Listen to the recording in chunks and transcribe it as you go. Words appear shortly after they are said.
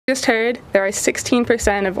Just heard, there are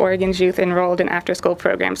 16% of Oregon's youth enrolled in after-school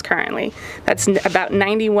programs currently. That's about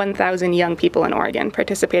 91,000 young people in Oregon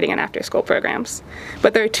participating in after-school programs.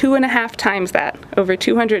 But there are 2.5 times that, over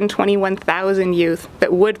 221,000 youth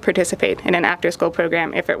that would participate in an after-school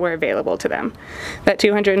program if it were available to them. That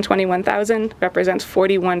 221,000 represents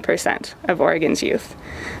 41% of Oregon's youth.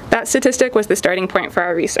 That statistic was the starting point for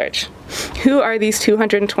our research. Who are these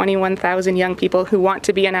 221,000 young people who want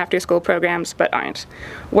to be in after-school programs but aren't?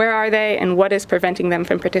 Where are they, and what is preventing them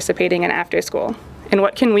from participating in after-school? And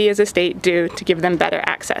what can we as a state do to give them better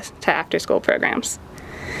access to after-school programs?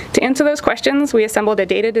 To answer those questions, we assembled a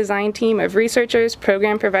data design team of researchers,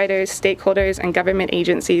 program providers, stakeholders, and government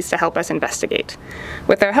agencies to help us investigate.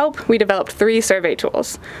 With their help, we developed 3 survey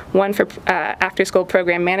tools, one for after-school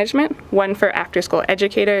program management, one for after-school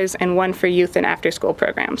educators, and one for youth and after-school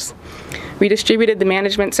programs. We distributed the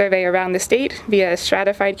management survey around the state via a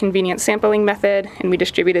stratified convenience sampling method, and we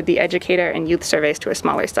distributed the educator and youth surveys to a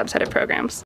smaller subset of programs.